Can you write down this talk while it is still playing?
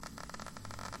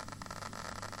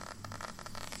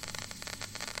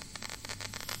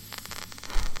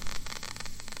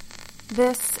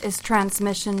This is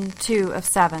transmission 2 of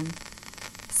 7,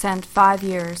 sent 5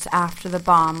 years after the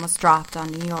bomb was dropped on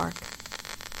New York.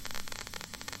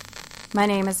 My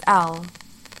name is Elle,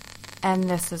 and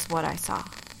this is what I saw.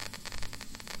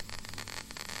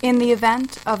 In the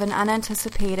event of an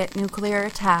unanticipated nuclear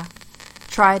attack,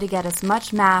 try to get as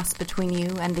much mass between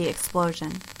you and the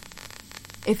explosion.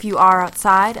 If you are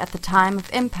outside at the time of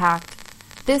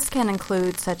impact, this can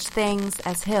include such things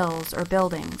as hills or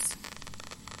buildings.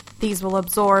 These will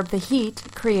absorb the heat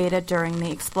created during the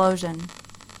explosion.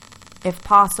 If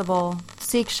possible,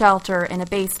 seek shelter in a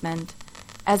basement,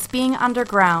 as being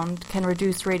underground can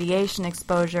reduce radiation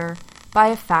exposure by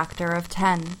a factor of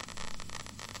 10.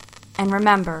 And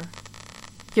remember,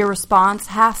 your response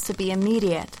has to be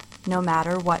immediate, no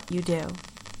matter what you do.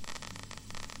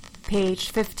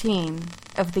 Page 15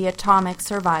 of the Atomic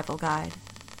Survival Guide.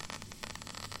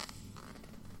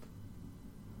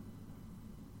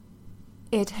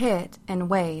 It hit in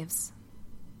waves.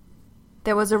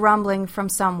 There was a rumbling from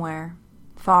somewhere,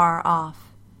 far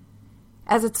off.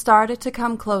 As it started to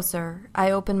come closer,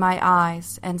 I opened my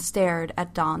eyes and stared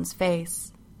at Dawn's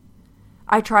face.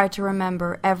 I tried to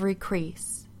remember every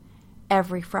crease,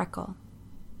 every freckle.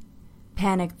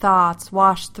 Panicked thoughts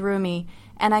washed through me,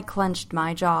 and I clenched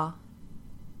my jaw.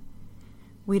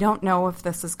 We don't know if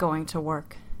this is going to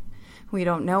work. We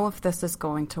don't know if this is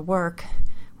going to work.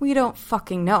 We don't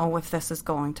fucking know if this is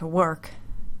going to work.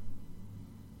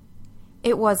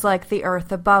 It was like the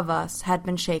earth above us had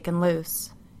been shaken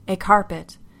loose, a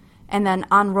carpet, and then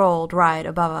unrolled right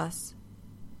above us.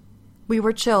 We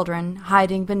were children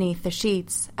hiding beneath the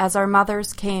sheets as our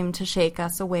mothers came to shake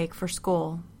us awake for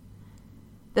school.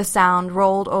 The sound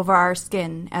rolled over our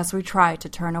skin as we tried to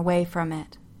turn away from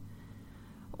it.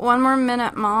 "One more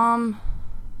minute, Mom."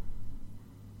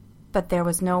 But there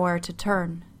was nowhere to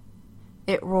turn.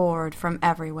 It roared from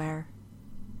everywhere.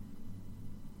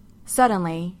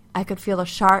 Suddenly, I could feel a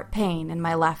sharp pain in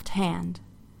my left hand.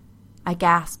 I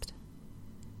gasped.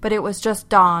 But it was just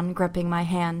Don gripping my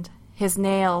hand, his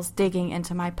nails digging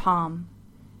into my palm.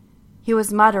 He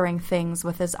was muttering things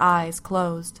with his eyes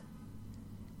closed.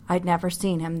 I'd never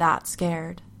seen him that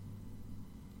scared.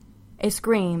 A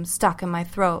scream stuck in my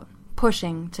throat,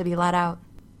 pushing to be let out.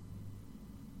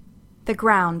 The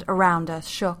ground around us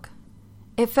shook.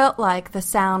 It felt like the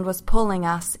sound was pulling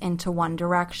us into one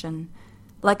direction.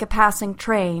 Like a passing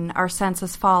train, our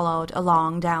senses followed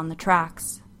along down the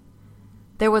tracks.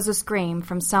 There was a scream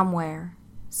from somewhere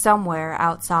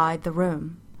outside the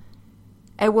room.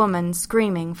 A woman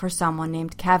screaming for someone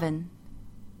named Kevin.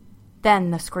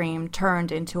 Then the scream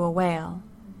turned into a wail.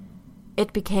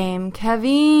 It became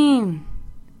Kevin!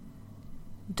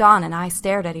 Dawn and I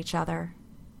stared at each other.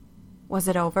 Was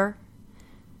it over?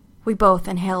 We both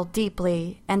inhaled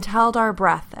deeply and held our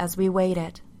breath as we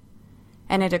waited.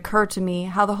 And it occurred to me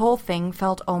how the whole thing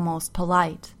felt almost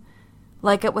polite,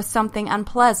 like it was something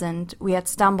unpleasant we had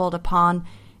stumbled upon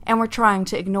and were trying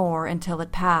to ignore until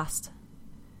it passed.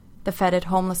 The fetid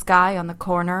homeless guy on the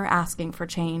corner asking for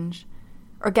change,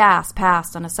 or gas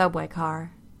passed on a subway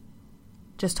car.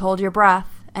 Just hold your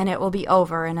breath and it will be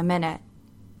over in a minute.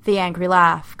 The angry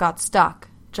laugh got stuck,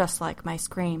 just like my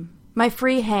scream. My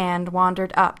free hand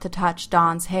wandered up to touch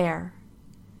Dawn's hair.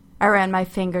 I ran my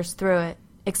fingers through it,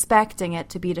 expecting it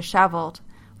to be disheveled,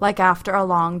 like after a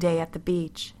long day at the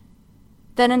beach.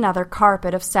 Then another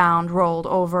carpet of sound rolled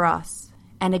over us,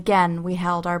 and again we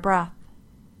held our breath.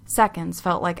 Seconds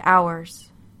felt like hours.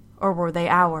 Or were they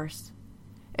hours?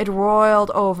 It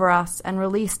roiled over us and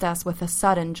released us with a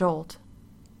sudden jolt.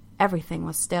 Everything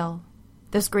was still.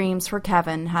 The screams for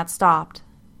Kevin had stopped.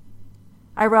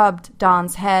 I rubbed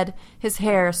Don's head, his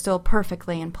hair still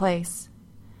perfectly in place.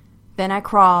 Then I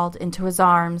crawled into his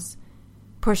arms,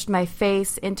 pushed my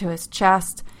face into his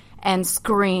chest, and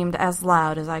screamed as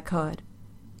loud as I could.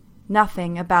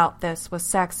 Nothing about this was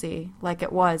sexy like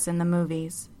it was in the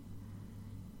movies.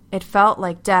 It felt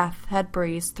like death had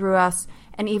breezed through us,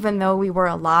 and even though we were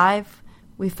alive,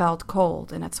 we felt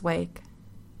cold in its wake.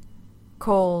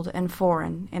 Cold and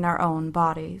foreign in our own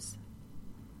bodies.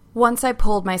 Once I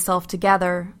pulled myself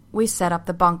together, we set up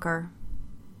the bunker.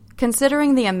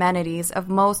 Considering the amenities of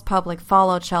most public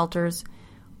fallout shelters,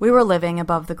 we were living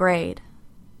above the grade.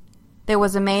 There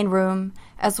was a main room,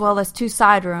 as well as 2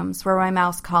 side rooms where my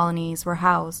mouse colonies were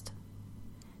housed.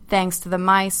 Thanks to the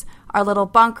mice, our little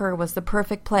bunker was the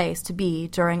perfect place to be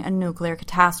during a nuclear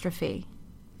catastrophe.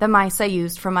 The mice I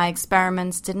used for my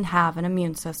experiments didn't have an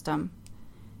immune system.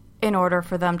 In order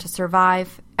for them to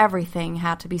survive, everything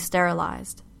had to be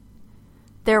sterilized.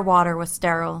 Their water was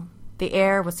sterile, the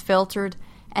air was filtered,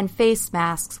 and face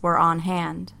masks were on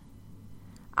hand.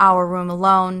 Our room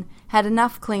alone had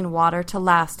enough clean water to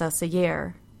last us a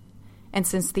year. And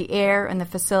since the air in the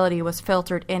facility was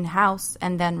filtered in-house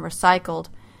and then recycled,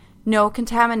 no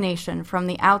contamination from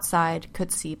the outside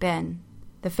could seep in.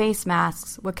 The face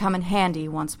masks would come in handy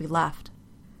once we left.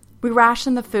 We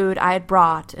rationed the food I had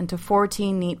brought into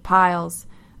 14 neat piles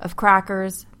of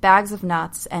crackers, bags of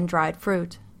nuts, and dried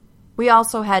fruit. We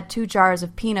also had 2 jars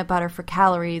of peanut butter for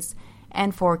calories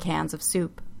and 4 cans of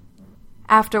soup.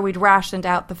 After we'd rationed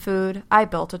out the food, I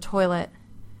built a toilet.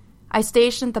 I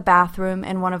stationed the bathroom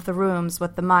in one of the rooms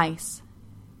with the mice.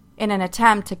 In an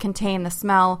attempt to contain the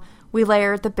smell, we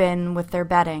layered the bin with their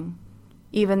bedding.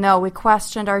 Even though we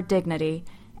questioned our dignity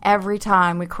every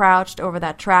time we crouched over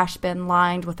that trash bin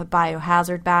lined with a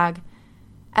biohazard bag,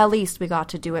 at least we got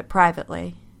to do it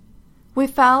privately. We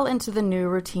fell into the new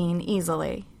routine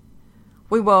easily.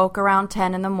 We woke around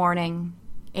 10 in the morning,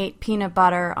 ate peanut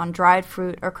butter on dried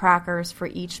fruit or crackers for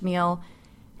each meal,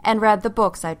 and read the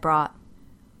books I'd brought.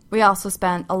 We also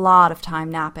spent a lot of time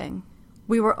napping.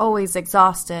 We were always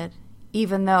exhausted,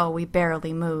 even though we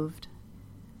barely moved.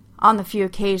 On the few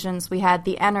occasions we had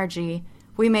the energy,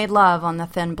 we made love on the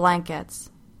thin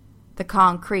blankets, the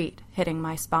concrete hitting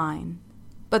my spine.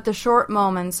 But the short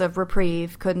moments of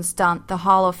reprieve couldn't stunt the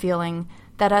hollow feeling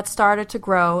that had started to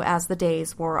grow as the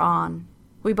days wore on.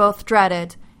 We both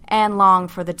dreaded and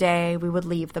longed for the day we would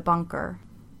leave the bunker.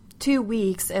 2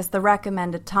 weeks is the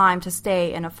recommended time to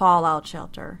stay in a fallout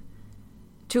shelter.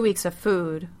 2 weeks of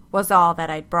food was all that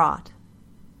I'd brought.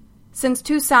 Since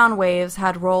 2 sound waves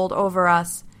had rolled over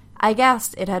us, I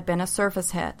guessed it had been a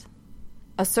surface hit.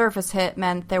 A surface hit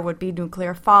meant there would be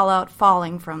nuclear fallout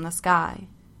falling from the sky.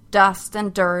 Dust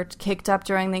and dirt kicked up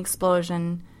during the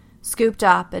explosion, scooped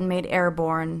up and made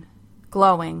airborne,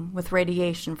 glowing with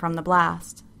radiation from the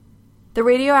blast. The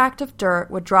radioactive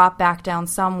dirt would drop back down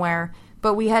somewhere,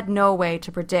 but we had no way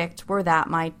to predict where that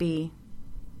might be.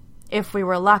 If we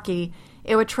were lucky,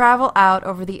 it would travel out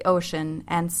over the ocean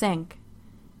and sink.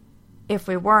 If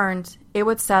we weren't, it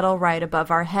would settle right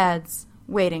above our heads,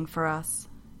 waiting for us.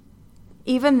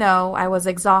 Even though I was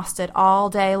exhausted all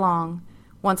day long,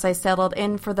 once I settled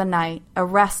in for the night, a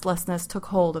restlessness took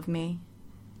hold of me.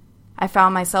 I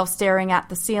found myself staring at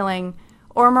the ceiling,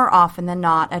 or more often than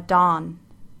not at dawn.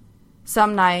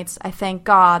 Some nights I thanked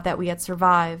God that we had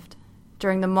survived.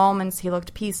 During the moments he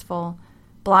looked peaceful,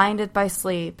 blinded by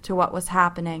sleep to what was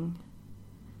happening.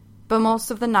 But most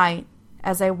of the night,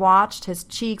 as I watched his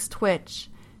cheeks twitch,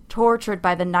 tortured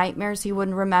by the nightmares he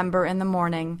wouldn't remember in the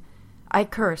morning, I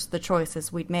cursed the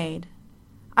choices we'd made.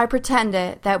 I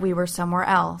pretended that we were somewhere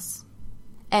else,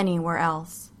 anywhere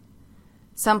else,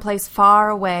 someplace far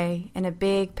away in a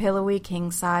big, pillowy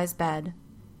king-size bed.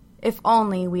 If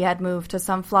only we had moved to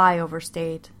some flyover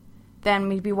state, then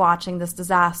we'd be watching this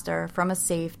disaster from a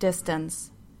safe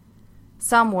distance.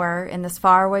 Somewhere in this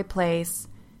faraway place,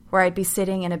 where I'd be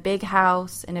sitting in a big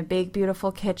house, in a big,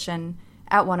 beautiful kitchen,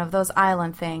 at one of those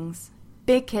island things.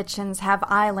 Big kitchens have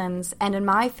islands, and in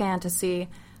my fantasy,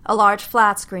 a large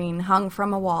flat screen hung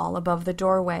from a wall above the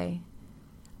doorway.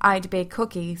 I'd bake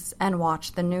cookies and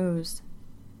watch the news.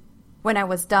 When I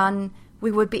was done,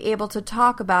 we would be able to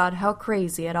talk about how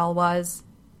crazy it all was,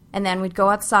 and then we'd go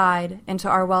outside into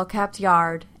our well-kept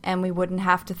yard, and we wouldn't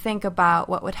have to think about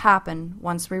what would happen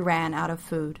once we ran out of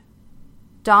food.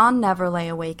 Don never lay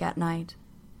awake at night.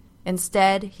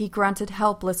 Instead, he grunted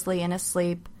helplessly in his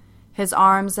sleep, his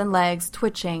arms and legs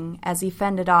twitching as he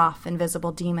fended off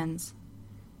invisible demons.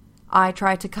 I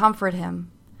tried to comfort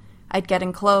him. I'd get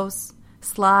in close,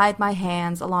 slide my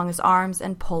hands along his arms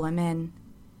and pull him in.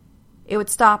 It would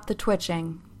stop the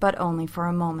twitching, but only for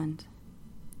a moment.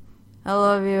 "I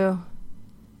love you,"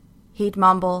 he'd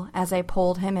mumble as I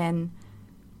pulled him in,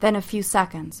 then a few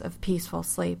seconds of peaceful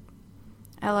sleep.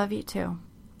 "I love you too,"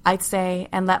 I'd say,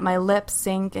 and let my lips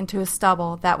sink into his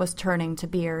stubble that was turning to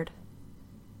beard.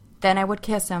 Then I would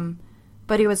kiss him,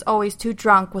 but he was always too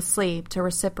drunk with sleep to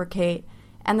reciprocate,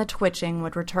 and the twitching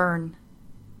would return.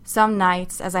 Some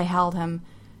nights, as I held him,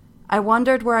 I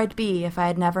wondered where I'd be if I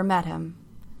had never met him.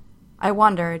 I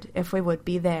wondered if we would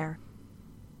be there.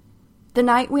 The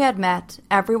night we had met,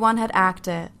 everyone had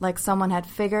acted like someone had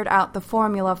figured out the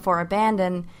formula for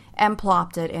abandon and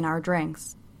plopped it in our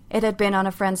drinks. It had been on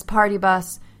a friend's party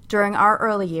bus during our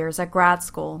early years at grad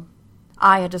school.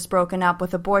 I had just broken up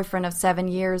with a boyfriend of 7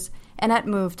 years and had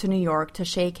moved to New York to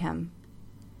shake him.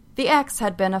 The ex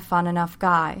had been a fun enough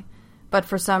guy, but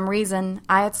for some reason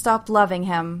I had stopped loving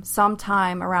him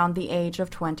sometime around the age of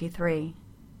 23.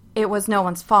 It was no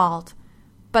one's fault,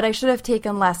 but I should have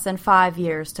taken less than 5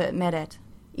 years to admit it.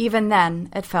 Even then,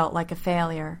 it felt like a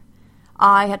failure.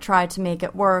 I had tried to make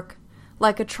it work.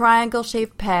 Like a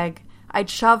triangle-shaped peg, I'd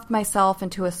shoved myself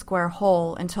into a square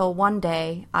hole until one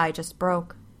day I just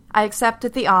broke. I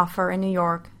accepted the offer in New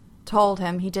York, told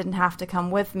him he didn't have to come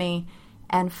with me,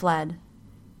 and fled.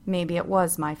 Maybe it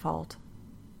was my fault.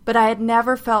 But I had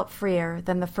never felt freer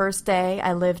than the first day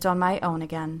I lived on my own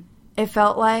again. It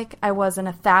felt like I was in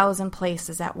 1,000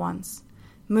 places at once,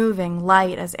 moving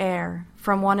light as air,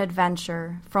 from one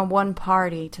adventure, from one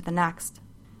party to the next.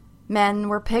 Men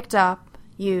were picked up,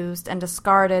 used, and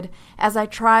discarded as I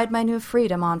tried my new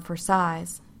freedom on for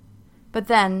size. But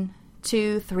then,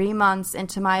 2-3 months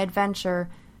into my adventure,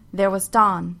 there was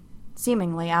Don,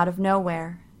 seemingly out of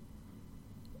nowhere.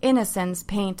 Innocence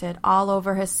painted all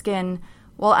over his skin,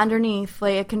 while underneath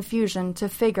lay a confusion to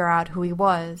figure out who he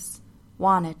was,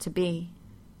 wanted to be.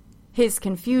 His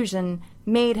confusion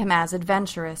made him as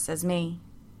adventurous as me.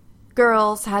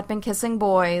 Girls had been kissing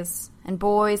boys, and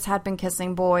boys had been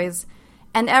kissing boys,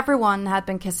 and everyone had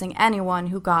been kissing anyone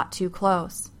who got too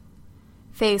close.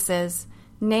 Faces,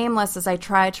 nameless as I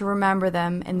tried to remember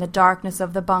them in the darkness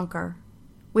of the bunker.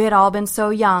 We had all been so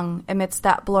young amidst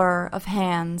that blur of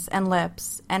hands and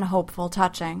lips and hopeful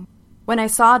touching. When I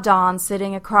saw Don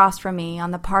sitting across from me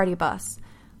on the party bus,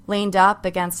 leaned up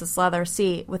against his leather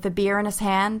seat with a beer in his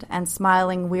hand and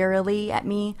smiling wearily at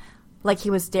me like he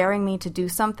was daring me to do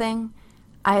something,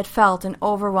 I had felt an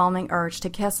overwhelming urge to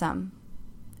kiss him.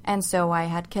 And so I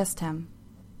had kissed him.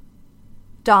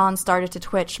 Don started to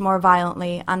twitch more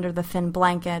violently under the thin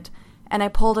blanket, and I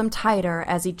pulled him tighter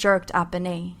as he jerked up a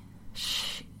knee.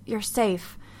 "Shh, you're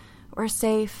safe. We're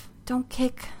safe. Don't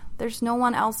kick. There's no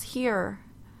one else here."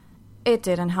 It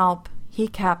didn't help. He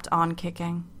kept on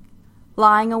kicking.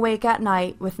 Lying awake at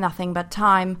night with nothing but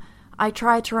time, I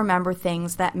tried to remember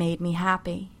things that made me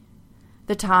happy.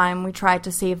 The time we tried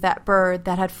to save that bird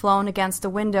that had flown against a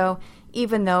window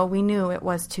even though we knew it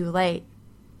was too late.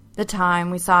 The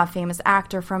time we saw a famous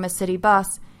actor from a city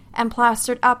bus and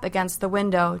plastered up against the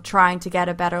window trying to get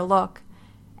a better look,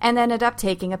 and ended up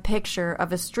taking a picture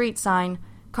of a street sign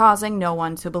causing no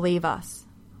one to believe us.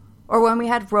 Or when we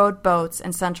had rowed boats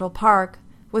in Central Park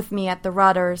with me at the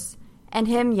rudders and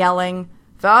him yelling,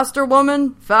 "Faster,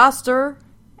 woman, faster!"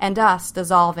 and us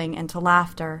dissolving into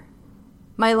laughter.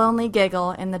 My lonely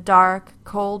giggle in the dark,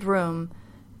 cold room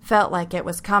felt like it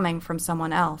was coming from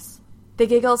someone else. The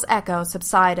giggle's echo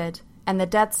subsided, and the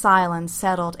dead silence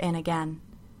settled in again.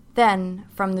 Then,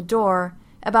 from the door,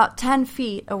 about 10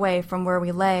 feet away from where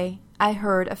we lay, I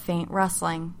heard a faint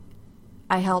rustling.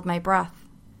 I held my breath.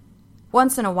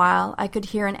 Once in a while, I could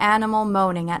hear an animal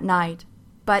moaning at night,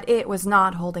 but it was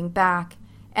not holding back,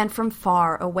 and from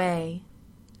far away.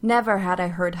 Never had I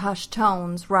heard hushed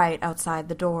tones right outside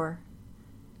the door.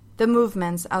 The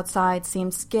movements outside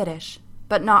seemed skittish,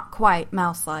 but not quite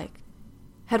mouse-like.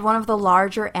 Had one of the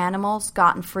larger animals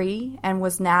gotten free and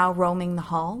was now roaming the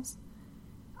halls?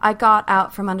 I got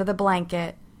out from under the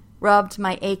blanket, rubbed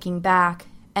my aching back,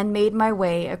 and made my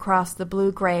way across the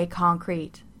blue-gray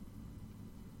concrete.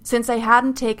 Since I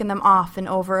hadn't taken them off in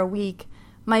over a week,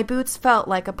 my boots felt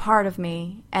like a part of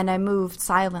me, and I moved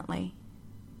silently.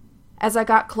 As I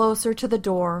got closer to the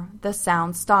door, the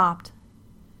sound stopped.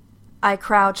 I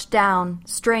crouched down,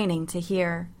 straining to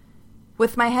hear.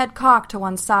 With my head cocked to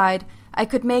one side, I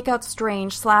could make out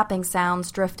strange slapping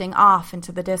sounds drifting off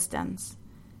into the distance.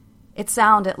 It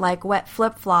sounded like wet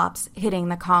flip-flops hitting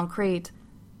the concrete,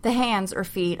 the hands or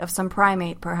feet of some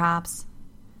primate perhaps.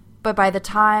 But by the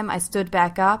time I stood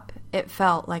back up, it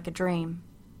felt like a dream.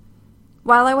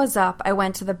 While I was up, I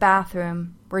went to the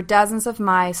bathroom, where dozens of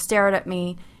mice stared at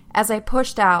me as I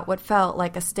pushed out what felt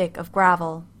like a stick of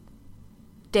gravel.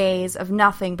 Days of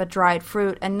nothing but dried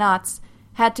fruit and nuts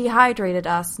had dehydrated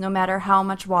us no matter how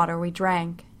much water we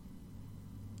drank.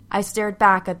 I stared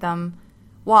back at them,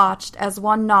 watched as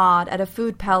one gnawed at a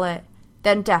food pellet,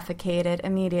 then defecated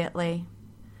immediately.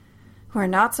 "We're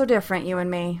not so different, you and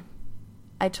me,"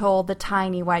 I told the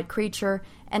tiny white creature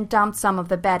and dumped some of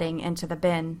the bedding into the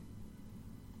bin.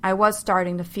 I was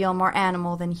starting to feel more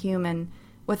animal than human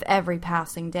with every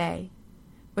passing day,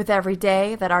 with every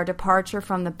day that our departure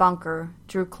from the bunker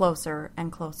drew closer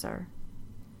and closer.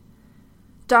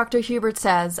 Dr. Hubert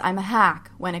says I'm a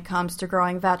hack when it comes to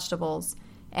growing vegetables,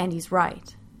 and he's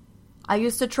right. I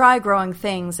used to try growing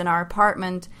things in our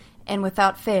apartment, and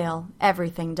without fail,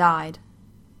 everything died.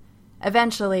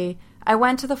 Eventually, I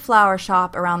went to the flower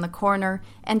shop around the corner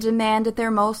and demanded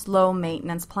their most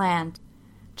low-maintenance plant.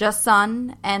 Just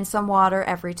sun and some water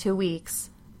every 2 weeks,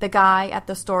 the guy at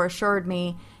the store assured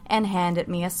me, and handed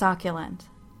me a succulent.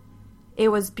 It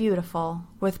was beautiful,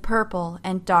 with purple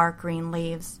and dark green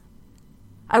leaves.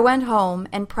 I went home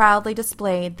and proudly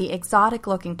displayed the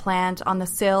exotic-looking plant on the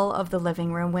sill of the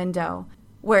living room window,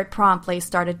 where it promptly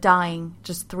started dying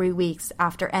just 3 weeks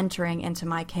after entering into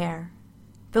my care.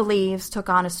 The leaves took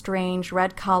on a strange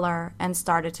red color and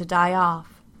started to die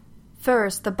off.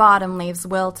 First, the bottom leaves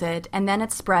wilted, and then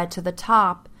it spread to the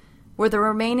top, where the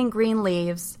remaining green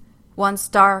leaves, once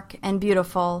dark and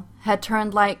beautiful, had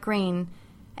turned light green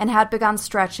and had begun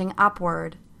stretching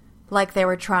upward, like they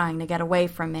were trying to get away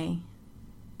from me.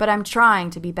 But I'm trying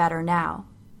to be better now.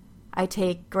 I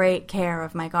take great care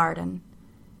of my garden.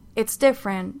 It's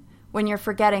different when you're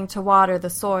forgetting to water the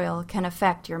soil can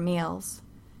affect your meals.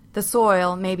 The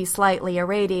soil may be slightly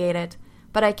irradiated,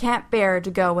 but I can't bear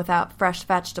to go without fresh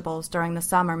vegetables during the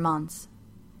summer months.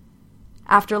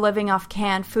 After living off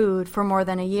canned food for more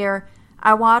than a year,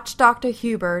 I watched Dr.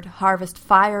 Hubert harvest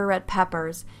fire-red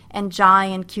peppers and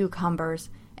giant cucumbers,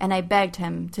 and I begged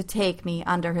him to take me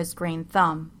under his green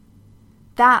thumb.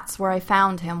 That's where I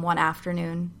found him one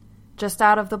afternoon, just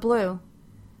out of the blue,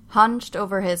 hunched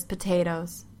over his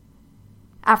potatoes.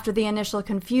 After the initial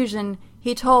confusion,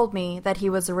 he told me that he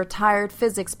was a retired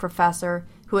physics professor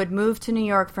who had moved to New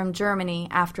York from Germany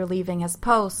after leaving his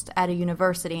post at a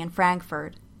university in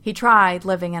Frankfurt. He tried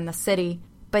living in the city,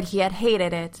 but he had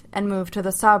hated it and moved to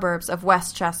the suburbs of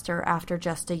Westchester after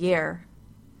just a year.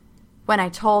 When I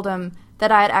told him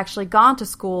that I had actually gone to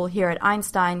school here at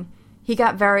Einstein, he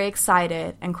got very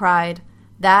excited and cried,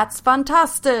 "That's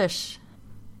fantastisch!"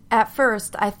 At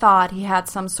first, I thought he had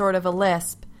some sort of a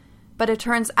lisp, but it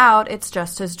turns out it's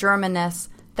just his Germanness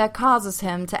that causes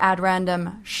him to add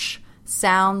random sh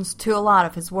sounds to a lot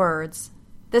of his words.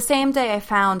 The same day I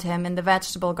found him in the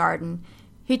vegetable garden,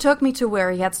 he took me to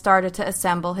where he had started to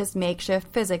assemble his makeshift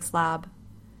physics lab.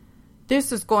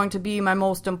 "This is going to be my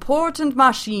most important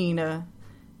machine,"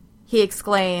 he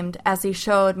exclaimed as he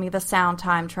showed me the sound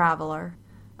time traveler.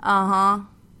 "Uh-huh,"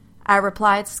 I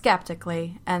replied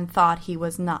skeptically and thought he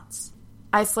was nuts.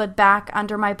 I slid back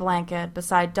under my blanket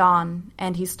beside Don,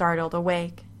 and he startled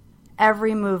awake.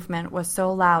 Every movement was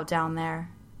so loud down there.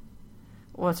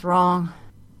 "What's wrong?"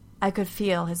 I could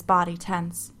feel his body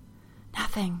tense.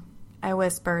 "Nothing," I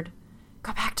whispered.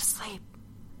 "Go back to sleep."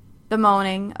 The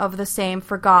moaning of the same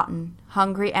forgotten,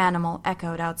 hungry animal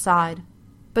echoed outside.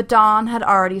 But Don had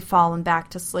already fallen back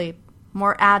to sleep,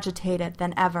 more agitated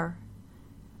than ever.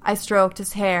 I stroked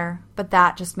his hair, but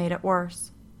that just made it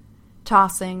worse.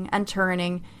 Tossing and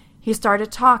turning, he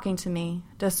started talking to me,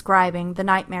 describing the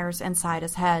nightmares inside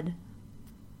his head.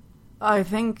 "I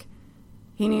think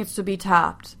he needs to be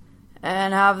tapped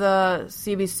and have the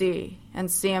CBC and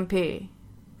CMP,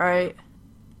 right?"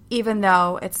 Even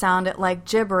though it sounded like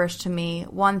gibberish to me,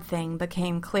 one thing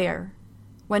became clear.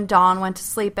 When Don went to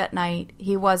sleep at night,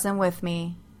 he wasn't with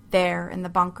me, there in the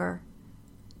bunker.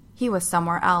 He was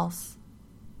somewhere else.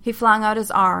 He flung out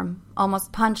his arm,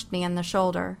 almost punched me in the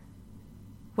shoulder.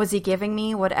 Was he giving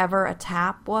me whatever a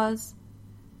tap was?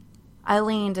 I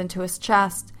leaned into his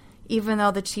chest, even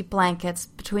though the cheap blankets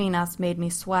between us made me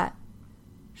sweat.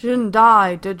 "She didn't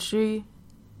die, did she?"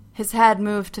 His head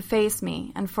moved to face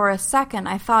me, and for a second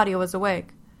I thought he was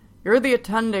awake. "You're the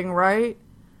attending, right?"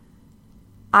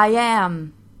 "I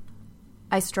am."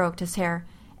 I stroked his hair.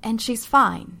 "And she's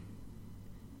fine."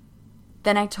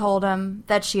 Then I told him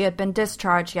that she had been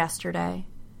discharged yesterday,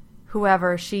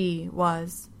 whoever she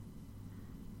was.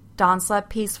 Don slept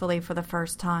peacefully for the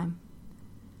first time.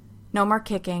 No more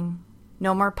kicking,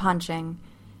 no more punching,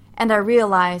 and I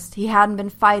realized he hadn't been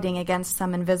fighting against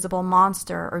some invisible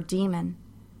monster or demon.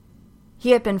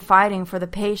 He had been fighting for the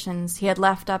patients he had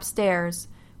left upstairs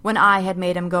when I had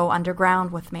made him go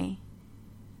underground with me.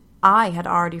 I had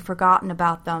already forgotten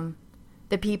about them,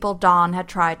 the people Don had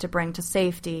tried to bring to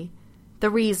safety, the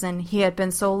reason he had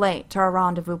been so late to our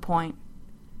rendezvous point.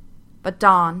 But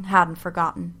Don hadn't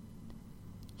forgotten.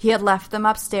 He had left them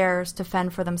upstairs to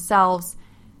fend for themselves,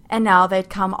 and now they'd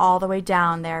come all the way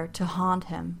down there to haunt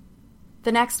him.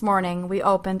 The next morning we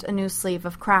opened a new sleeve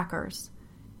of crackers,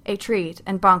 a treat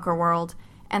in bunker world,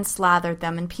 and slathered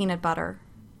them in peanut butter.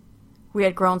 We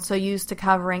had grown so used to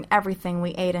covering everything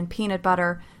we ate in peanut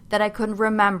butter that I couldn't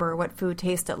remember what food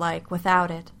tasted like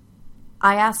without it.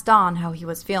 I asked Don how he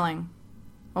was feeling.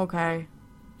 "Okay,"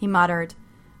 he muttered,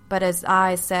 but his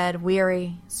eyes said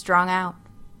weary, strung out.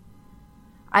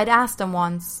 I'd asked him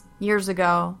once, years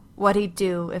ago, what he'd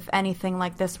do if anything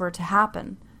like this were to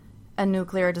happen, a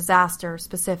nuclear disaster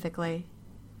specifically.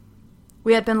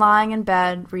 We had been lying in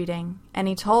bed reading, and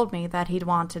he told me that he'd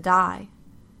want to die.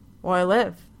 "Why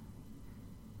live?"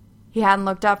 He hadn't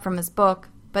looked up from his book,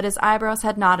 but his eyebrows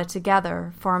had knotted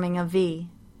together, forming a V.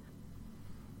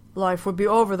 "Life would be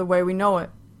over the way we know it.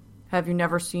 Have you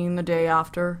never seen The Day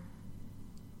After?"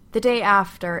 The Day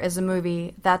After is a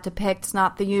movie that depicts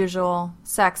not the usual,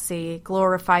 sexy,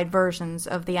 glorified versions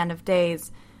of the end of days,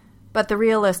 but the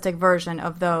realistic version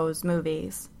of those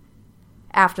movies.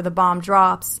 After the bomb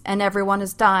drops and everyone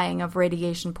is dying of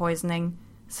radiation poisoning,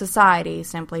 society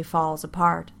simply falls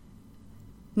apart.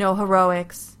 No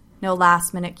heroics, no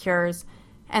last-minute cures,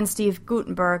 and Steve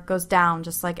Guttenberg goes down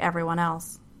just like everyone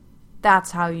else.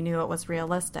 That's how you knew it was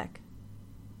realistic.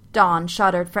 Don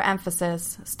shuddered for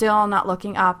emphasis, still not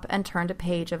looking up, and turned a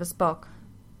page of his book.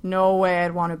 No way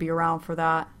I'd want to be around for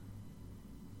that.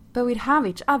 But we'd have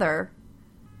each other.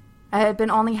 I had been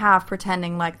only half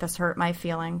pretending like this hurt my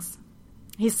feelings.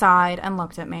 He sighed and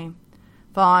looked at me.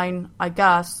 Fine, I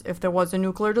guess, if there was a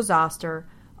nuclear disaster,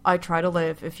 I'd try to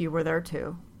live if you were there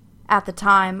too. At the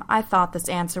time, I thought this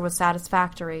answer was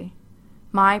satisfactory.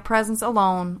 My presence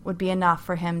alone would be enough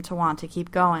for him to want to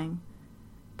keep going.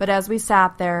 But as we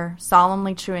sat there,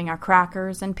 solemnly chewing our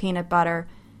crackers and peanut butter,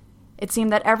 it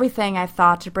seemed that everything I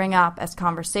thought to bring up as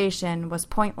conversation was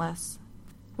pointless.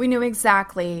 We knew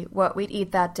exactly what we'd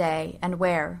eat that day and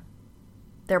where.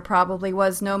 There probably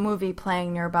was no movie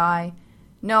playing nearby,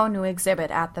 no new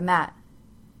exhibit at the Met.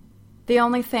 The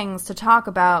only things to talk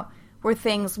about were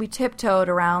things we tiptoed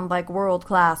around like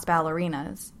world-class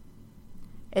ballerinas.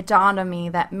 It dawned on me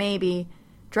that maybe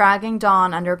dragging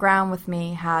Don underground with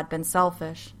me had been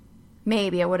selfish.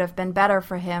 Maybe it would have been better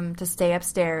for him to stay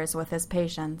upstairs with his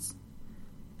patients.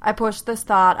 I pushed this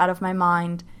thought out of my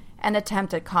mind and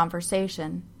attempted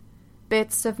conversation.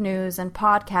 Bits of news and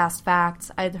podcast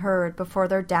facts I'd heard before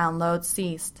their download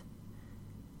ceased.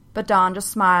 But Don just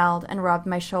smiled and rubbed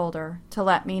my shoulder to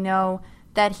let me know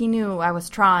that he knew I was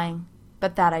trying,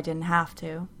 but that I didn't have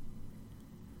to.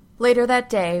 Later that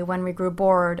day, when we grew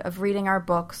bored of reading our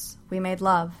books, we made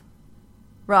love.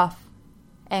 Rough,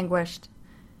 anguished,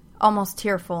 almost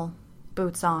tearful,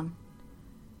 boots on.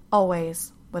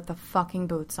 Always with the fucking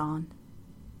boots on.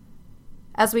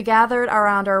 As we gathered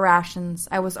around our rations,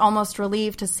 I was almost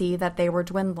relieved to see that they were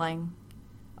dwindling.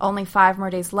 Only 5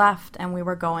 more days left, and we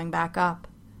were going back up.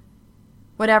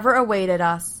 Whatever awaited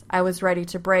us, I was ready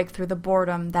to break through the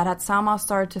boredom that had somehow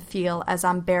started to feel as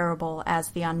unbearable as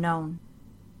the unknown.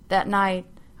 That night,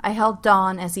 I held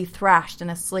Don as he thrashed in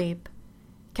his sleep,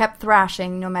 kept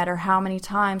thrashing no matter how many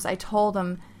times I told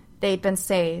him they'd been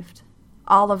saved.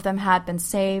 All of them had been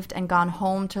saved and gone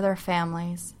home to their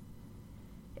families.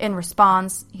 In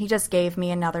response, he just gave me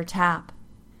another tap.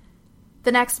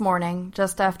 The next morning,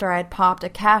 just after I had popped a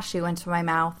cashew into my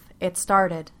mouth, it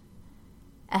started.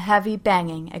 A heavy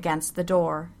banging against the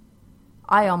door.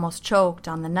 I almost choked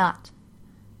on the nut.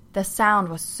 The sound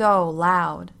was so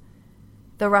loud.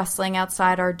 The rustling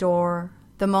outside our door,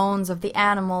 the moans of the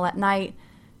animal at night,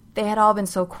 they had all been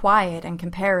so quiet in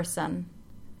comparison.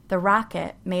 The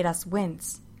racket made us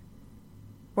wince.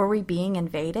 Were we being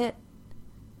invaded?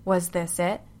 Was this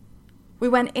it? We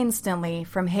went instantly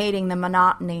from hating the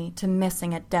monotony to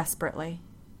missing it desperately.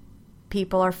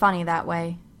 People are funny that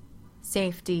way.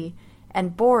 Safety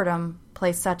and boredom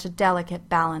play such a delicate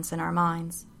balance in our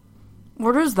minds.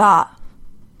 What is that?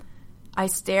 I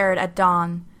stared at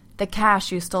Don, the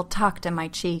cashew still tucked in my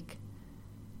cheek.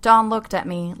 Don looked at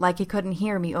me like he couldn't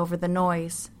hear me over the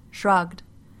noise, shrugged.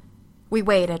 We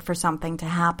waited for something to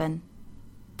happen.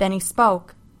 Then he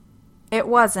spoke. It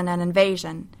wasn't an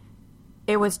invasion.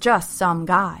 It was just some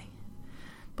guy.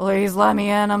 Please let me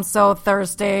in, I'm so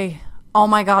thirsty. Oh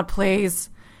my God,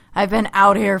 please. I've been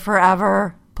out here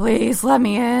forever. Please let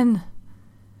me in.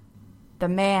 The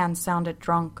man sounded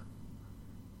drunk.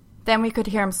 Then we could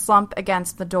hear him slump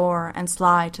against the door and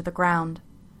slide to the ground.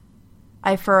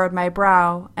 I furrowed my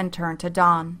brow and turned to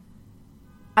Don.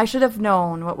 I should have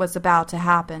known what was about to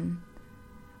happen.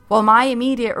 While my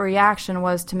immediate reaction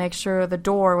was to make sure the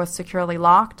door was securely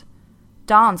locked,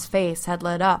 Don's face had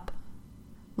lit up.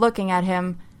 Looking at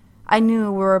him, I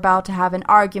knew we were about to have an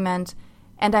argument,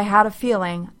 and I had a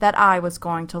feeling that I was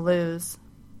going to lose.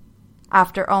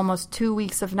 After almost 2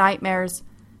 weeks of nightmares,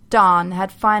 Don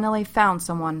had finally found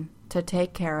someone to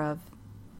take care of.